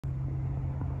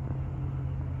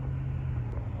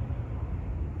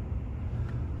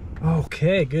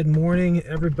Okay, good morning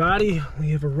everybody. We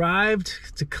have arrived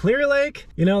to Clear Lake.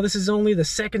 You know, this is only the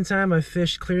second time I've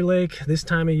fished Clear Lake this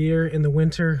time of year in the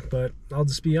winter, but I'll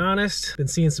just be honest, been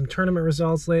seeing some tournament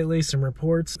results lately, some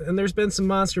reports, and there's been some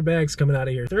monster bags coming out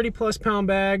of here. 30+ pound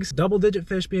bags, double-digit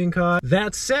fish being caught.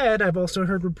 That said, I've also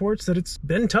heard reports that it's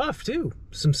been tough too.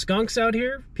 Some skunks out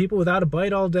here, people without a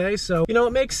bite all day, so you know,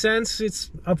 it makes sense. It's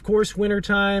of course winter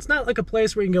time. It's not like a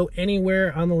place where you can go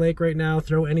anywhere on the lake right now,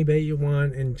 throw any bait you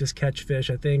want and just catch fish.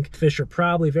 I think fish are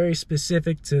probably very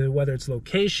specific to whether it's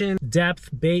location, depth,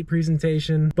 bait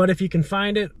presentation, but if you can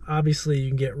find it, obviously you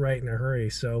can get right in a hurry.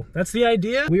 So that's the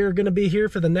idea. We are going to be here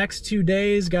for the next 2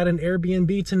 days. Got an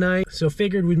Airbnb tonight, so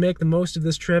figured we'd make the most of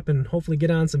this trip and hopefully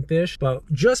get on some fish. But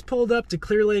just pulled up to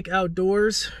Clear Lake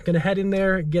Outdoors. Gonna head in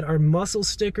there, get our mussel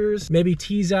stickers, maybe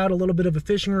tease out a little bit of a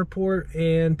fishing report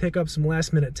and pick up some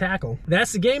last minute tackle.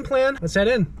 That's the game plan. Let's head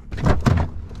in.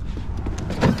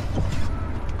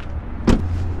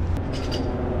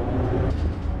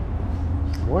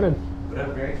 Morning. What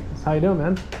up, Greg? How you doing,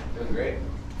 man? Doing great.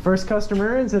 First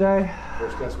customer in today.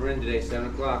 First customer in today,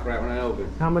 7 o'clock, right when I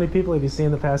open. How many people have you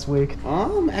seen the past week?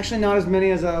 Actually not as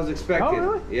many as I was expecting.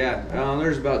 Oh, really? Yeah,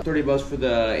 there's about 30 boats for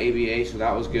the ABA, so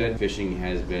that was good. Fishing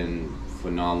has been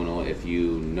phenomenal if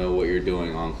you know what you're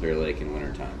doing on Clear Lake in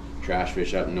wintertime. Trash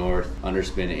fish up north,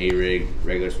 underspin A-rig,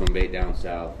 regular swim bait down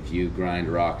south. If you grind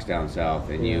rocks down south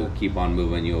and you keep on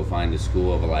moving, you will find the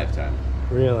school of a lifetime.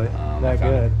 Really? I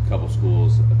found a couple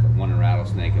schools, one in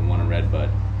rattlesnake and one in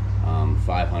redbud.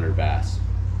 500 bass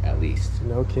at least.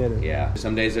 No kidding. Yeah.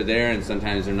 Some days they're there and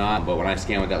sometimes they're not, but when I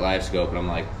scan with that live scope and I'm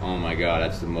like, oh my god,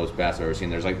 that's the most bass I've ever seen.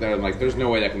 There's no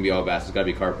way that can be all bass. It's gotta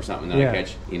be carp or something. Then I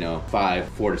catch,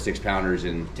 4 to 6 pounders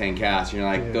in 10 casts. And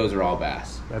you're like, those are all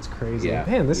bass. That's crazy. Yeah.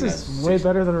 Man, this is way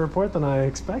better than a report than I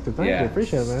expected. Thank you.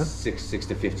 Appreciate it, man. 6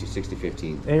 to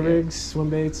 15. A-rigs, swim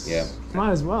baits. Yeah.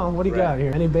 Might as well. What do you got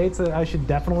here? Any baits that I should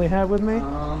definitely have with me?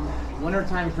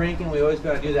 Wintertime cranking, we always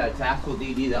got to do that tactical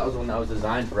DD. That was one that was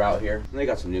designed for out here. And they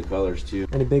got some new colors too.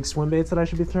 Any big swim baits that I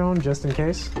should be throwing just in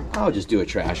case? I'll just do a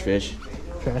trash fish.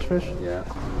 Trash fish? Yeah.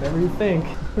 Whatever you think.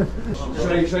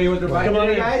 Show you what they're biting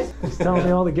today, guys? He's telling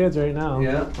me all the goods right now.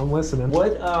 Yeah. I'm listening.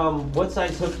 What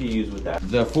size hook do you use with that?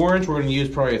 The 4-inch we're going to use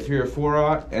probably a 3 or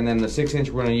 4-aught, and then the 6-inch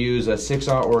we're going to use a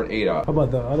 6-aught or an 8-aught. How about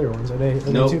the other ones? Are they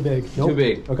Nope. too big? Nope. Too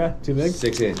big. Okay, too big?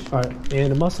 6-inch. All right,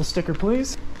 and a mussel sticker,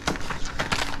 please.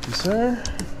 Yes, sir.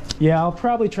 Yeah, I'll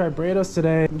probably try Brados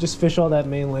today. Just fish all that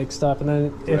main lake stuff, and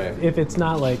then if it's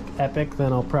not like epic,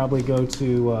 then I'll probably go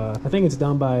to I think it's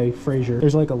down by Fraser.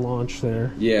 There's like a launch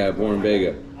there. Yeah, Born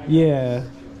Vega. Yeah.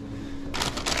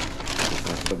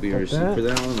 That'll be your receipt for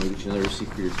that one. We'll get you another receipt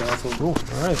for your telephone. Cool.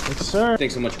 All right, thanks, sir.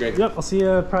 Thanks so much, Greg. Yep, I'll see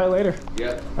you probably later.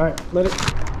 Yep. All right, later.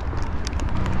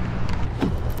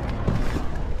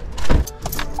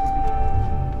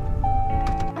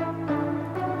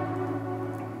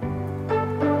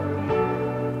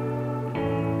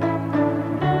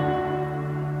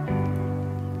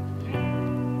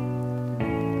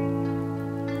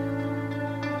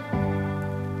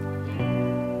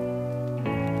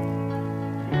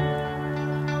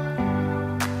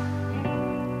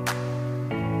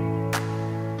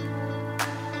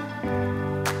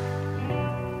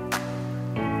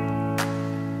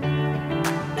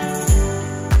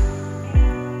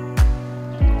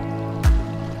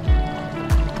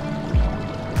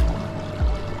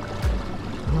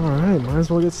 Might as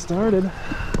well get started.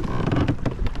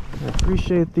 I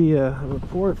appreciate the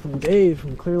report from Dave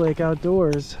from Clear Lake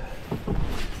Outdoors.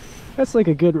 That's like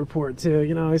a good report too.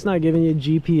 You know, he's not giving you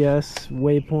GPS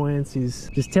waypoints. He's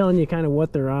just telling you kind of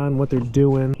what they're on, what they're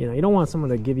doing. You know, you don't want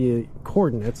someone to give you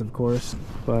coordinates, of course,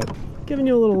 but giving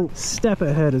you a little step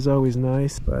ahead is always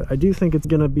nice. But I do think it's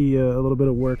gonna be a little bit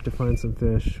of work to find some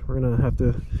fish. We're gonna have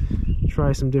to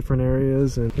try some different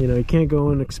areas, and you know, you can't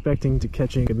go in expecting to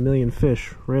catching a million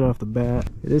fish right off the bat.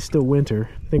 It is still winter.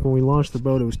 I think when we launched the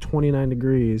boat it was 29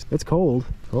 degrees. It's cold.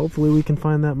 Hopefully we can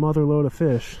find that mother load of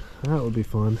fish. That would be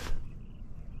fun.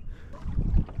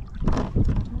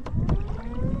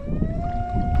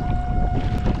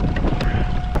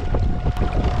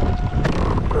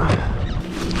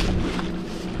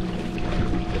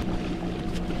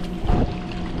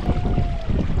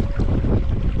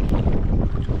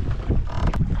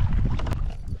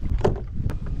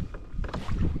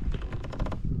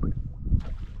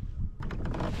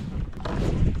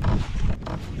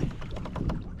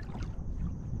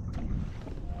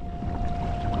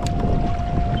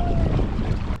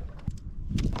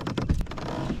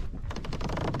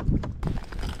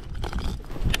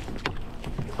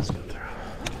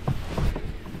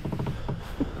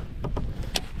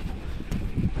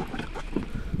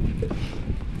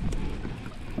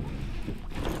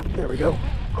 we go.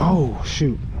 Oh,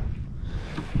 shoot.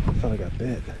 I thought I got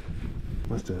bit.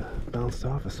 Must have bounced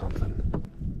off of something.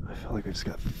 I felt like I just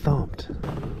got thumped.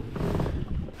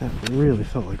 That really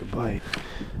felt like a bite.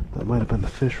 That might have been the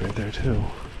fish right there too.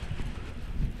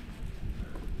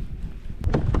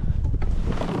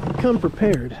 Come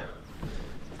prepared.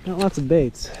 Got lots of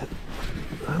baits.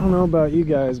 I don't know about you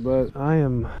guys, but I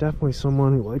am definitely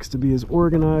someone who likes to be as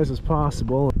organized as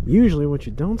possible. Usually what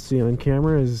you don't see on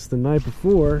camera is the night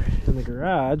before in the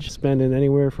garage, spending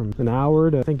anywhere from an hour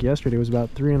to, I think yesterday was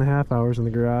about 3.5 hours in the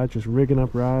garage, just rigging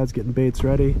up rods, getting baits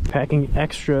ready, packing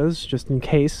extras just in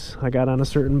case I got on a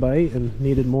certain bite and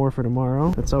needed more for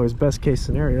tomorrow. That's always best case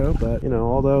scenario, but you know,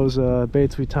 all those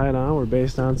baits we tied on were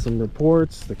based on some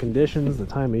reports, the conditions, the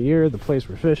time of year, the place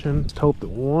we're fishing. Just hope that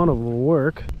one of them will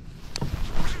work.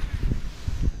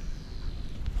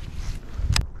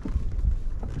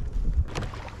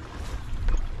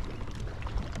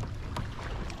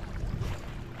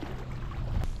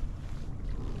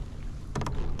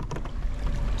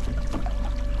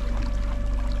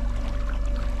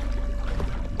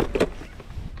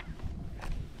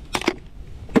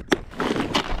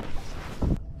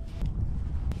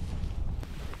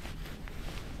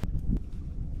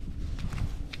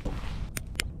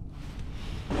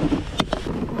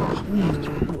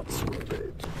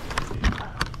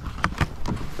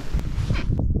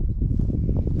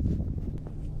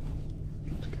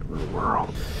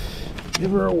 Give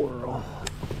her a whirl.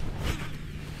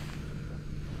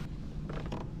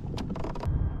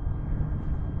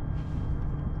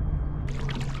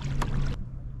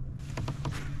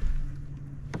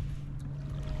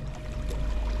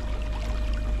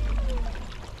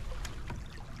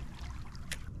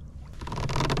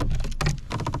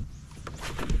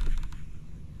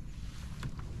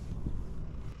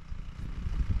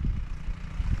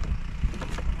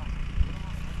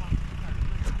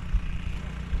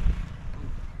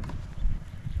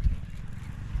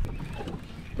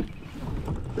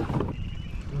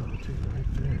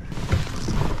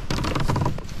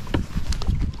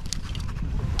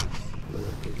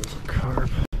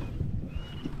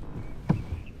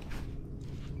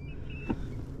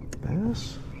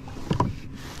 Bass?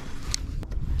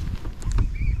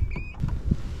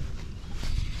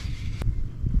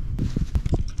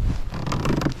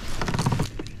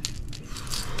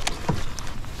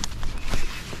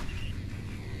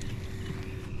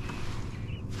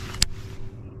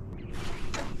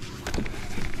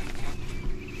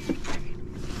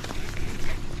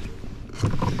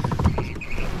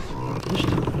 This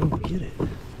time I don't get it.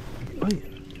 Bite it.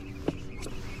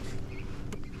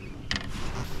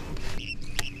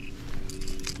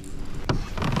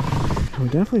 We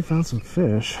definitely found some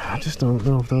fish. I just don't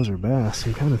know if those are bass.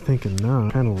 I'm kind of thinking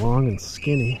not. Kind of long and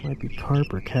skinny. Might be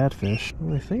carp or catfish. The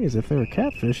only thing is, if they were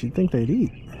catfish, you'd think they'd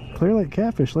eat. Clear Lake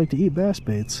catfish like to eat bass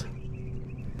baits.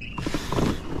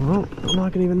 Well, I'm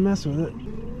not gonna even mess with it.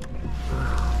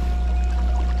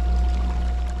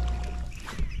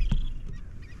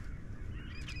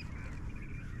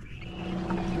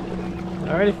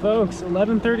 Alrighty folks,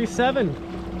 11:37.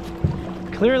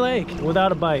 Clear Lake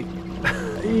without a bite.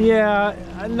 Yeah,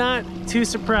 I'm not too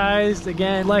surprised.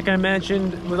 Again, like I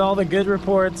mentioned, with all the good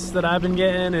reports that I've been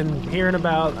getting and hearing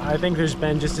about, I think there's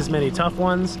been just as many tough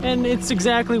ones. And it's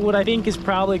exactly what I think is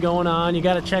probably going on. You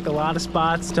got to check a lot of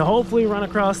spots to hopefully run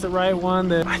across the right one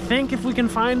that I think if we can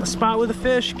find a spot with a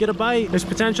fish, get a bite, there's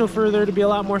potential for there to be a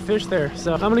lot more fish there.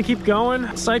 So I'm going to keep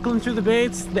going, cycling through the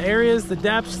baits, the areas, the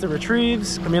depths, the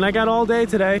retrieves. I mean, I got all day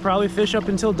today. Probably fish up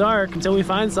until dark, until we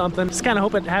find something. Just kind of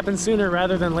hope it happens sooner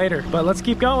rather than later. But let's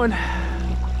keep going.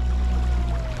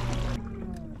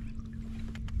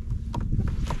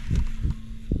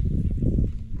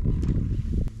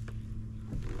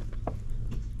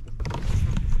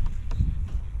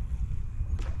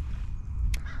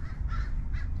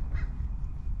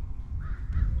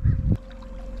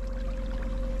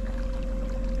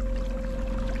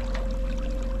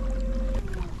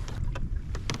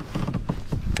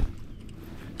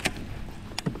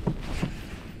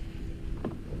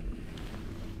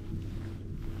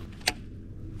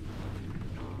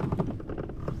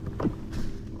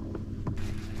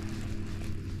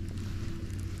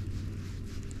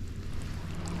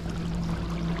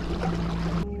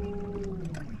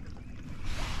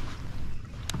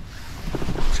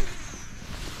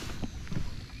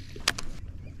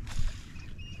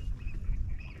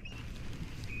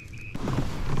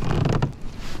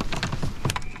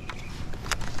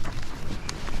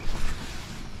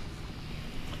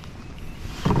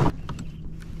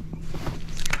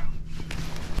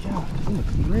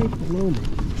 Right below me,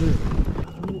 literally.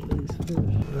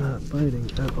 Not biting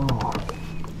at all.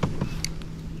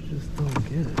 just don't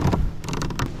get it.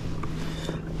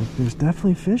 Like, there's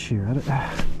definitely fish here. I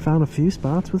found a few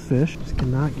spots with fish. Just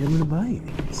cannot get them to bite.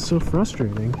 It's so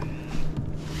frustrating.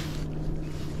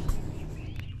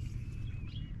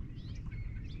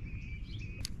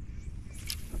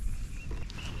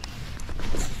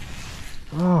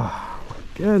 Oh my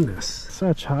goodness.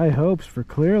 Such high hopes for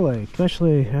Clear Lake,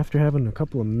 especially after having a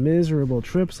couple of miserable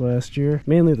trips last year,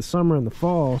 mainly the summer and the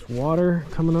fall. Water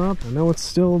coming up. I know it's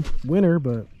still winter,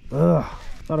 but ugh.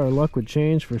 Thought our luck would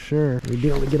change for sure. We'd be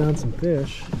able to get on some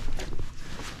fish.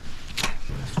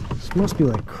 This must be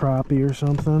like crappie or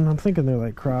something. I'm thinking they're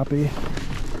like crappie.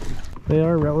 They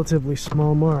are relatively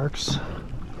small marks.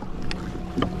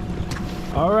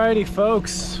 Alrighty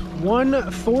folks,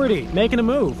 140, making a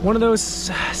move. One of those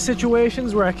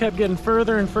situations where I kept getting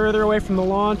further and further away from the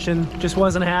launch and just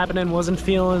wasn't happening, wasn't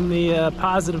feeling the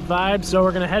positive vibes. So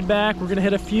we're gonna head back. We're gonna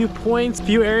hit a few points, a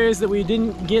few areas that we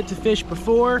didn't get to fish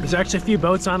before. There's actually a few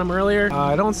boats on them earlier.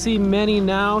 I don't see many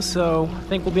now, so I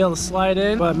think we'll be able to slide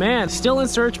in. But man, still in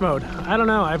search mode. I don't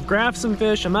know, I've grabbed some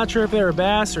fish. I'm not sure if they were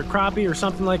bass or crappie or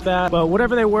something like that, but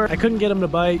whatever they were, I couldn't get them to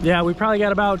bite. Yeah, we probably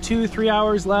got about 2-3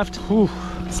 hours left. Whew.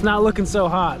 It's not looking so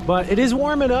hot, but it is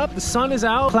warming up. The sun is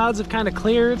out, clouds have kind of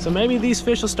cleared, so maybe these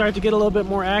fish will start to get a little bit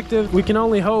more active. We can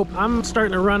only hope. I'm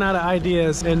starting to run out of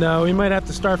ideas, and we might have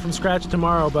to start from scratch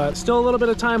tomorrow, but still a little bit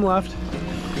of time left.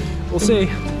 We'll see.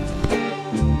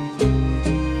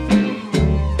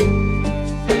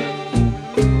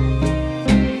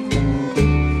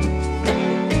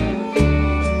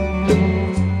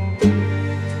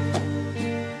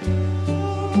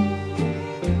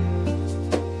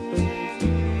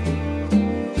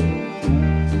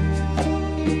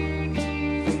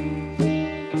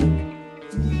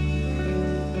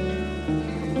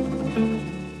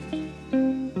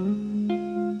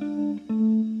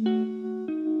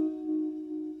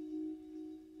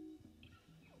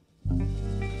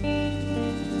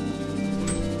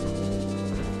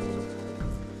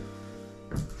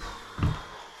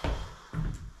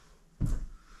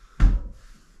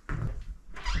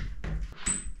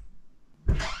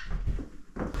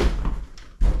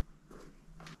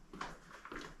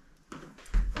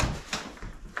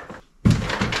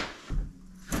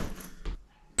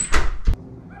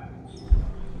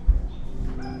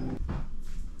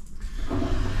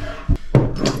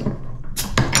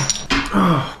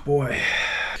 Oh boy,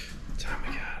 what time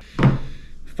we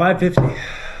got? 5:50.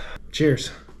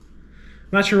 Cheers. I'm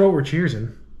not sure what we're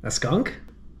cheersing. A skunk?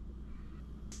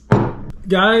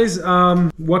 Guys,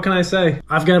 what can I say?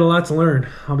 I've got a lot to learn.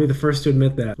 I'll be the first to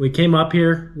admit that. We came up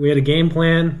here, we had a game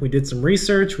plan, we did some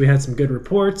research, we had some good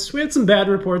reports, we had some bad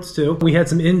reports too. We had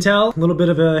some intel, a little bit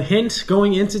of a hint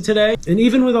going into today. And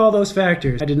even with all those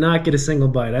factors, I did not get a single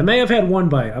bite. I may have had one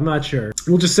bite, I'm not sure.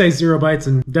 We'll just say 0 bites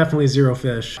and definitely 0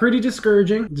 fish. Pretty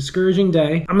discouraging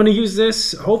day. I'm gonna use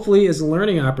this hopefully as a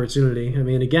learning opportunity. I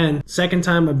mean, again, second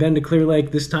time I've been to Clear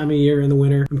Lake this time of year in the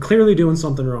winter. I'm clearly doing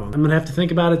something wrong. I'm gonna have to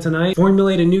think about it tonight, formulate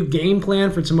a new game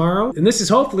plan for tomorrow. And this is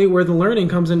hopefully where the learning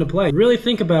comes into play. Really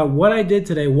think about what I did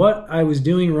today, what I was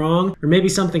doing wrong, or maybe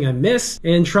something I missed,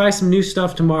 and try some new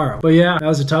stuff tomorrow. But yeah, that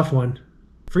was a tough one.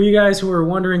 For you guys who are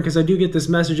wondering, because I do get this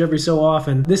message every so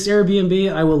often, this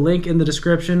Airbnb I will link in the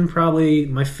description. Probably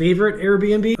my favorite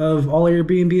Airbnb of all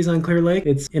Airbnbs on Clear Lake.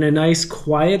 It's in a nice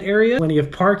quiet area, plenty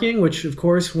of parking, which of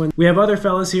course when we have other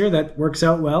fellas here that works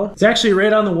out well. It's actually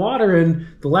right on the water, and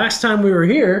the last time we were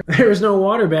here there was no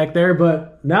water back there,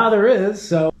 but now there is.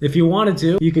 So if you wanted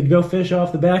to, you could go fish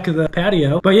off the back of the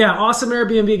patio. But yeah, awesome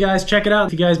Airbnb, guys. Check it out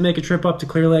if you guys make a trip up to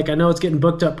Clear Lake. I know it's getting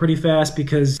booked up pretty fast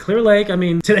because Clear Lake, I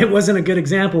mean, today wasn't a good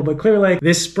example, but Clear Lake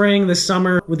this spring, this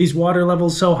summer, with these water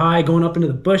levels so high, going up into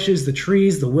the bushes, the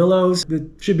trees, the willows, it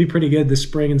should be pretty good this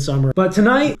spring and summer. But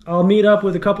tonight, I'll meet up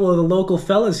with a couple of the local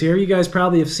fellas here. You guys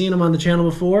probably have seen them on the channel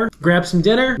before. Grab some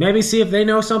dinner, maybe see if they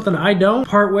know something I don't.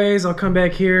 Part ways, I'll come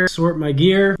back here, sort my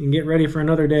gear, and get ready for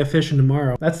another day of fishing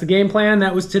tomorrow. That's the game plan.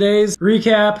 That was today's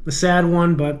recap. A sad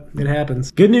one, but it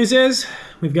happens. Good news is,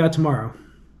 we've got tomorrow.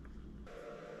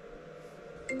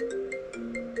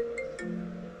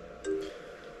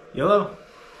 Yellow.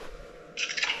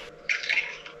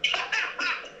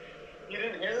 You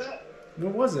didn't hear that?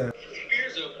 What was that?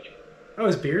 Beer's opening. Oh,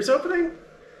 is beer's opening?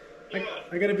 Yeah.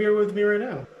 I got a beer with me right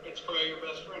now. It's probably your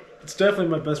best friend. It's definitely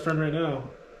my best friend right now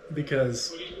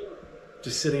because What are you doing?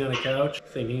 just sitting on a couch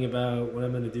thinking about what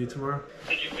I'm going to do tomorrow.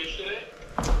 Did you fish today?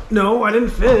 No, I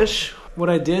didn't fish. What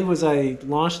I did was I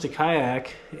launched a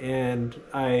kayak and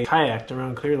I kayaked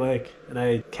around Clear Lake and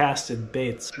I casted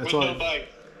baits. That's With all. no bite.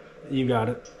 You got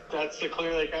it. That's the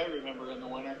Clear Lake I remember in the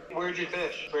winter. Where'd you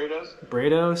fish? Brados?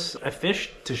 Brados. I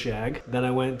fished to shag. Then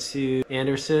I went to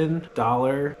Anderson,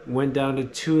 Dollar, went down to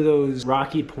 2 of those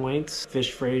rocky points,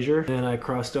 fished Fraser. Then I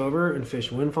crossed over and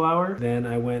fished Windflower. Then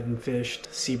I went and fished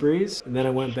Seabreeze. And then I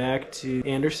went back to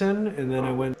Anderson. And then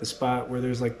I went to the spot where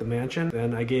there's like the mansion.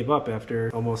 Then I gave up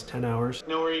after almost 10 hours.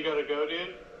 Know where you gotta go,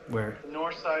 dude? Where? The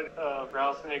north side of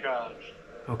Rattlesnake Island.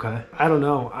 Okay. I don't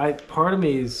know. Part of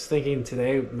me is thinking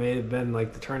today may have been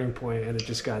like the turning point and it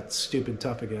just got stupid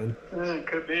tough again. It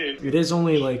could be. It is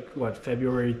only like, what,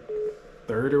 February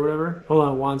 3rd or whatever? Hold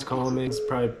on, Juan's calling me. He's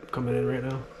probably coming in right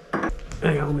now.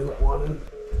 Hang on, let me let Juan in.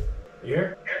 You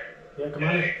here? Yeah, come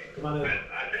on in. Come on in. I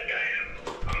think I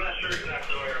am. I'm not sure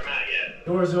exactly where I'm at yet.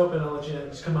 Door's open, I'll let you in.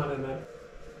 Just come on in, man.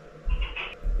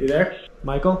 You there?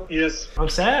 Michael? Yes. I'm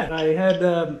sad. I had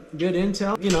good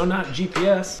intel. You know, not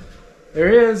GPS. There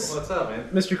he is. What's up, man?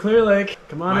 Mr. Clear Lake.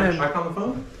 Come on in. Mike on the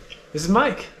phone? This is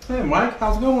Mike. Hey, Mike,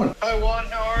 how's it going? Hi, Juan.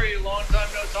 How are you? Long time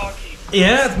no talkie.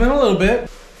 Yeah, it's been a little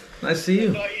bit. Nice to see I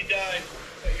you. thought you died,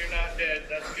 but you're not dead.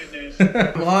 That's good news.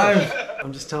 I'm alive.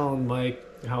 I'm just telling Mike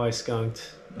how I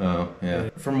skunked. Oh, yeah.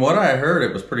 From what I heard,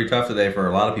 it was pretty tough today for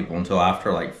a lot of people until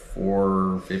after like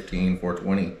 4:15,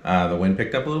 4:20. The wind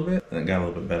picked up a little bit and it got a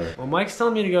little bit better. Well, Mike's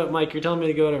telling me to go. Mike, you're telling me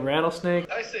to go to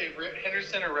Rattlesnake? I say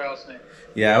Henderson or Rattlesnake.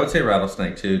 Yeah, I would say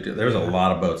rattlesnake too. There was a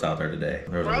lot of boats out there today.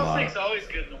 There was a lot. Rattlesnake's always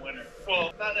good in the winter.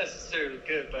 Well, not necessarily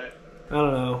good, but... I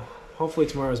don't know. Hopefully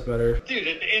tomorrow's better. Dude,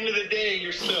 at the end of the day,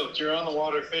 you're stoked. You're on the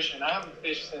water fishing. I haven't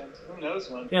fished since who knows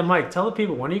when. Yeah, Mike, tell the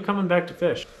people, when are you coming back to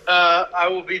fish? I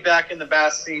will be back in the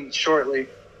bass scene shortly.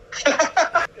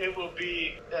 It will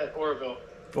be at Oroville.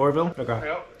 Orville? Okay.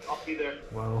 Yep, I'll be there.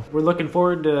 Well, we're looking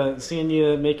forward to seeing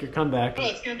you make your comeback. Oh,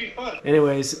 it's gonna be fun.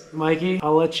 Anyways, Mikey,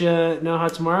 I'll let you know how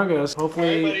tomorrow goes.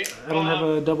 Hopefully, All right, buddy. I don't have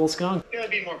a double skunk. You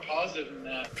gotta be more positive than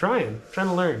that. I'm trying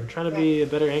to learn, trying to be a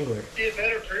better angler. Be a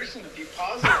better person. Be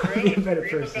positive, bro. Be a better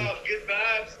Dream person. about good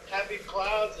vibes, happy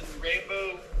clouds, and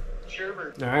rainbow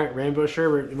sherbet. All right, Rainbow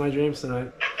Sherbet in my dreams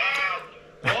tonight.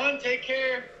 Juan, take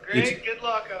care. Greg, good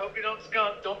luck. I hope you don't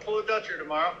skunk. Don't pull a Dutcher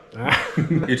tomorrow. All right.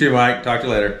 You too, Mike. Talk to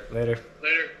you later. Later.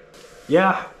 Later.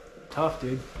 Yeah, tough,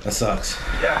 dude. That sucks.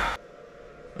 Yeah.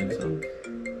 Think so.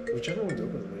 Whichever one's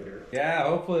open later. Yeah,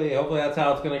 hopefully that's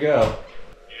how it's gonna go.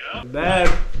 Yeah.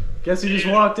 Bad. Guess who just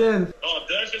walked in? Oh,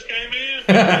 Dutch just came in?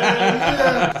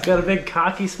 He's got a big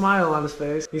cocky smile on his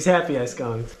face. He's happy I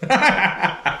skunked.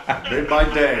 Made my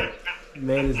day.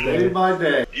 Made his Made day. my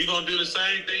day. You gonna do the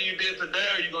same thing you did today,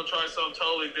 or you gonna try something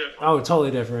totally different? Oh,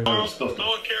 totally different. Throw a Carolina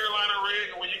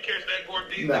rig, and when you catch that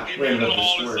gordita, Nah, give wait me a a minute, little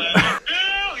just all swear. and say, "Dude,"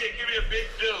 yeah, give me a big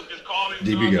dude. Just call him.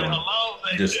 DB say going. hello.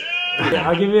 Say, Just- "Dude." Yeah,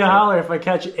 I'll give you a holler if I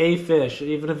catch a fish,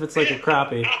 even if it's like a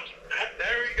crappie. There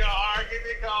we go. All right, give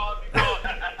me a call. If you want.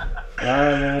 All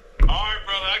right, man. All right,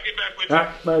 brother. I'll get back with you. All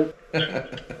right, bye.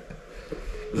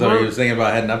 Is that what you was thinking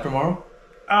about heading up tomorrow?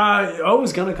 I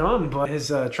was gonna come, but his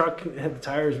truck had the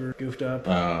tires were goofed up.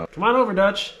 Come on over,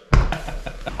 Dutch.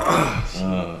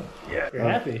 Yeah, you're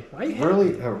happy. Why are you happy?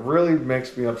 It really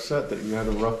makes me upset that you had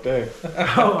a rough day.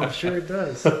 Oh, I'm sure it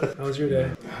does. How was your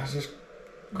day? I was just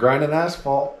grinding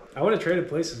asphalt. I would have traded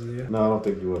places with you. No, I don't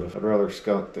think you would have. I'd rather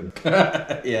skunk than.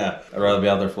 Yeah, I'd rather be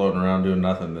out there floating around doing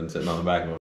nothing than sitting on the back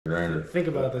of a grinder. Think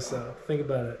about this though. Think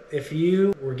about it. If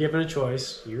you were given a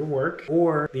choice, your work,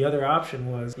 or the other option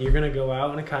was you're gonna go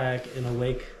out in a kayak in a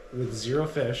lake with 0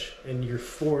 fish, and you're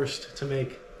forced to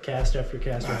make cast after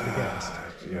cast after cast.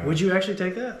 Yeah. Would you actually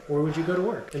take that, or would you go to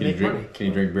work and Can you make money? drink? Can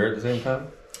you drink beer at the same time?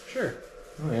 Sure.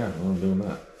 Oh yeah, I'm doing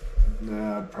that.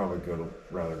 Nah, I'd probably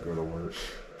rather go to work.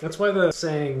 That's why the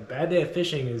saying "bad day of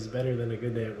fishing is better than a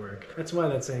good day at work." That's why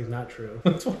that saying's not true.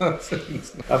 That's what I'm saying.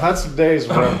 I've had some days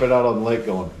where I've been out on the lake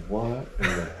going, what in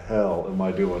the hell am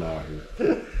I doing out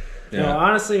here? No,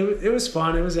 honestly, it was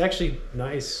fun. It was actually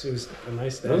nice. It was a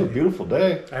nice It was a day. beautiful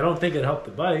day. I don't think it helped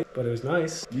the bite, but it was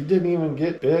nice. You didn't even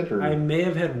get bit, or I may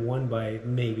have had one bite,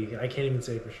 maybe. I can't even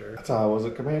say for sure. that's how I was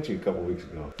at Comanche a couple weeks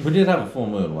ago. We did have a full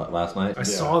moon last night. I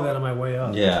saw that on my way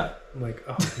up. Yeah. I'm like,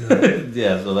 oh no.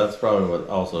 Yeah, so that's probably what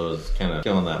also is kind of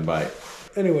killing that bite.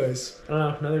 Anyways, I don't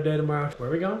know. Another day tomorrow. Where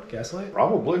are we going? Gaslight?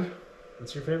 Probably.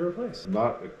 What's your favorite place?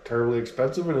 Not terribly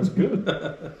expensive and it's good.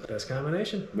 Best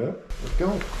combination. Yep, let's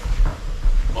go.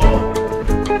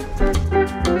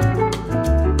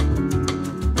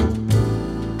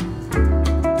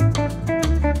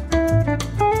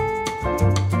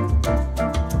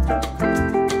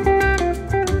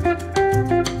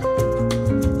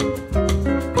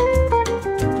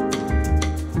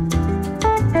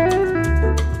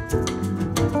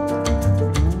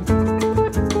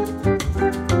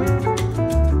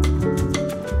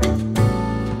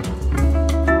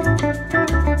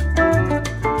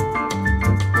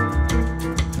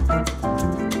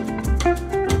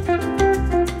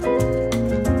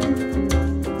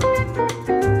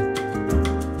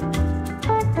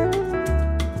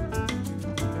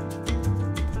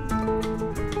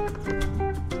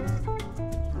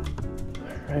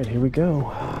 right, here we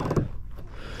go.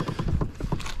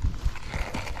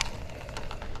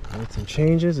 Made some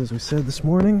changes, as we said this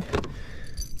morning.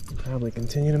 Probably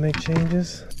continue to make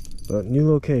changes. But new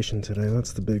location today,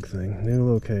 that's the big thing. New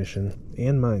location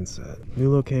and mindset.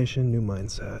 New location, new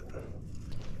mindset.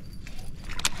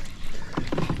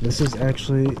 This is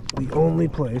actually the only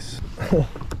place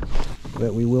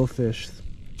that we will fish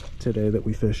today that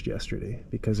we fished yesterday,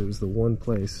 because it was the one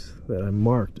place that I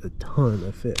marked a ton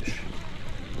of fish.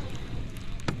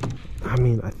 I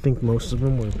mean, I think most of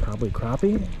them were probably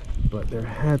crappie, but there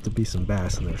had to be some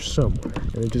bass in there somewhere.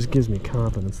 And it just gives me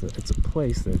confidence that it's a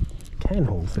place that can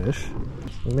hold fish.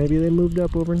 Or maybe they moved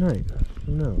up overnight.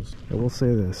 Who knows? I will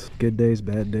say this, good days,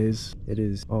 bad days, it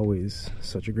is always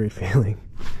such a great feeling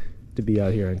to be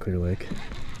out here on Clear Lake.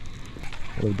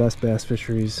 One of the best bass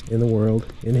fisheries in the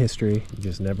world, in history. You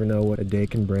just never know what a day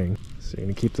can bring. So you're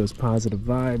gonna keep those positive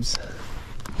vibes,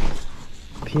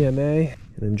 PMA,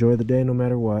 and enjoy the day no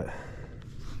matter what.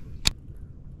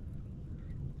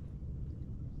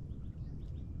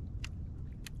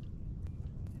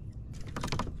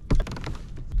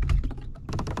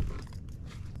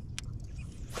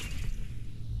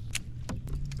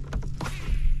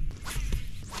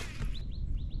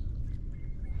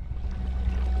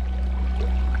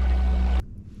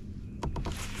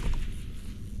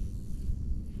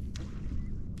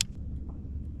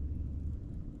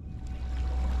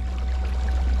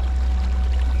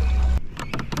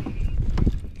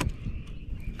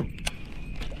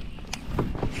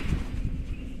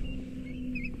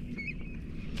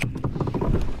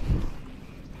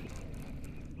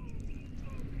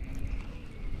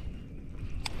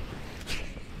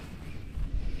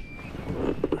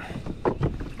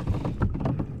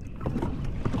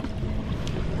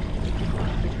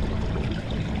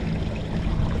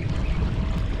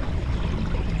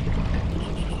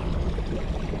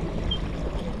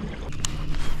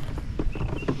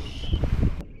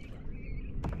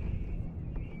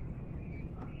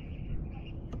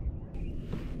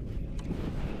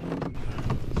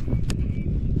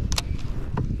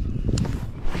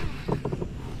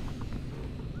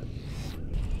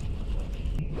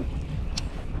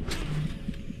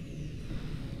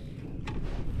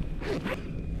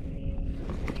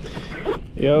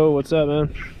 Yo, what's up,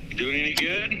 man? Doing any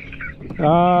good?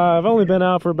 I've only been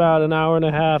out for about an hour and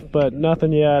a half, but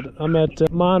nothing yet. I'm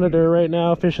at Monitor right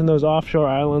now, fishing those offshore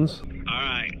islands. All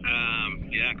right.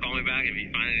 Yeah, call me back if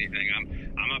you find anything.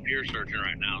 I'm up here searching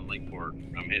right now in Lakeport.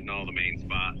 I'm hitting all the main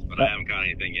spots, but I haven't caught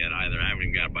anything yet either. I haven't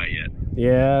even got a bite yet.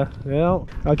 Yeah, well,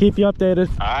 I'll keep you updated.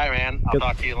 All right, man. I'll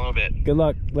talk to you in a little bit. Good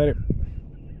luck. Later.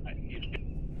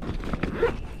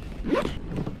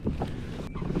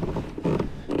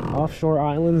 Offshore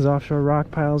islands, offshore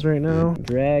rock piles right now.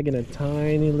 Dragging a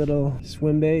tiny little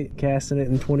swim bait, casting it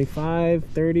in 25,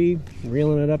 30,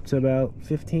 reeling it up to about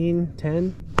 15,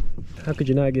 10. How could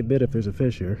you not get bit if there's a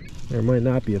fish here? There might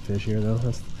not be a fish here though.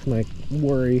 That's my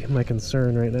worry, my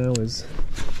concern right now is,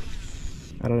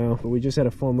 I don't know, but we just had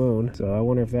a full moon, so I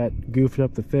wonder if that goofed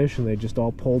up the fish and they just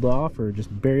all pulled off or just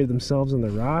buried themselves in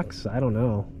the rocks. I don't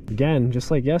know. Again,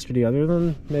 just like yesterday, other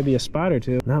than maybe a spot or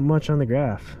two, not much on the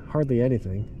graph, hardly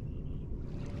anything.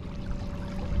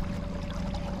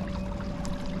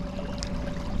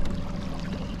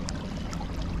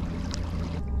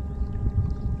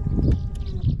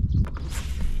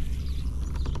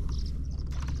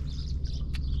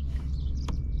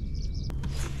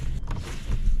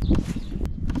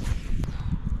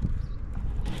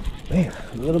 Man,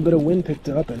 a little bit of wind picked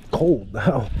up and cold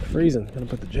now. Freezing. Gonna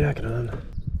put the jacket on.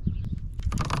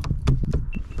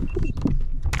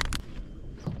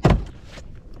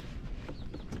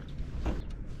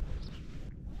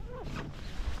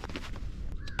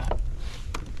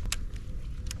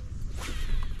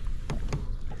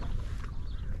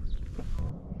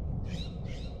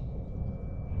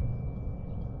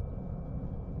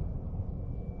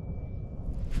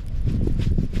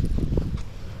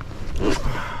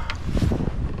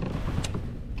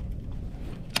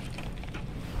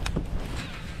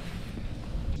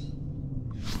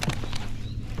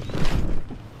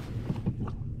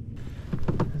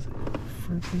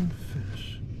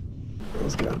 Fish.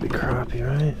 Those gotta be crappie,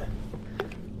 right?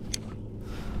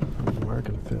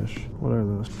 American fish. What are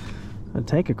those? I'd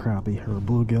take a crappie or a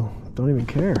bluegill. Don't even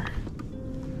care.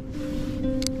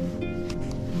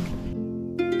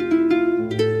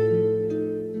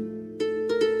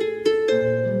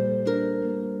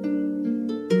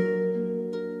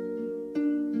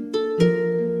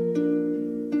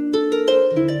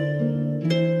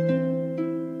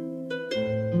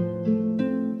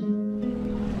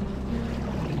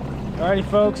 Alrighty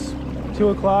folks, 2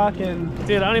 o'clock, and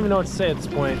dude, I don't even know what to say at this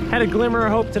point. Had a glimmer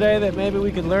of hope today that maybe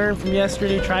we could learn from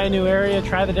yesterday, try a new area,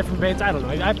 try the different baits. I don't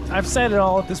know. I've said it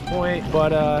all at this point, but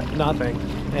nothing.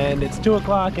 And it's 2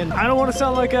 o'clock, and I don't want to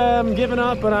sound like I'm giving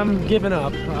up, but I'm giving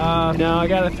up. Now I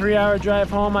got a 3-hour drive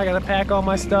home. I got to pack all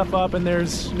my stuff up, and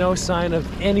there's no sign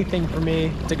of anything for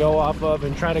me to go off of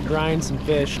and try to grind some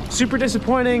fish. Super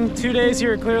disappointing 2 days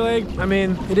here at Clear Lake. I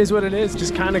mean, it is what it is.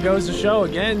 Just kind of goes to show.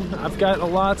 Again, I've got a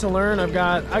lot to learn. I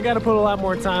got to put a lot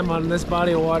more time on this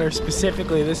body of water,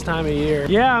 specifically this time of year.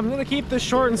 Yeah, I'm gonna keep this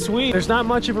short and sweet. There's not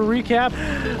much of a recap.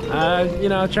 You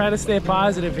know, try to stay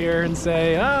positive here and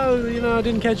say, oh, you know,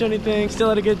 didn't catch anything, still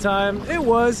had a good time. It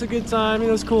was a good time. It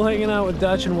was cool hanging out with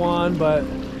Dutch and Juan, but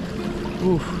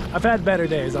oof, I've had better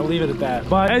days, I'll leave it at that.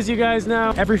 But as you guys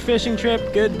know, every fishing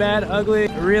trip, good, bad, ugly,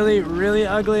 really, really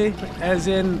ugly, as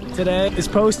in today, is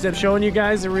posted, showing you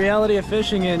guys the reality of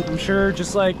fishing. And I'm sure,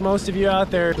 just like most of you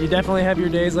out there, you definitely have your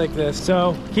days like this.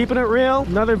 So keeping it real,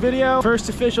 another video, first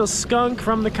official skunk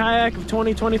from the kayak of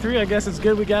 2023. I guess it's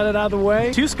good we got it out of the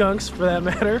way. 2 skunks for that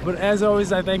matter. But as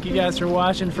always, I thank you guys for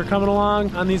watching, for coming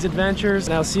along on these adventures,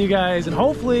 and I'll see you guys in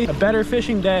hopefully a better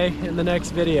fishing day in the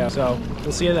next video. So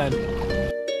we'll see you then.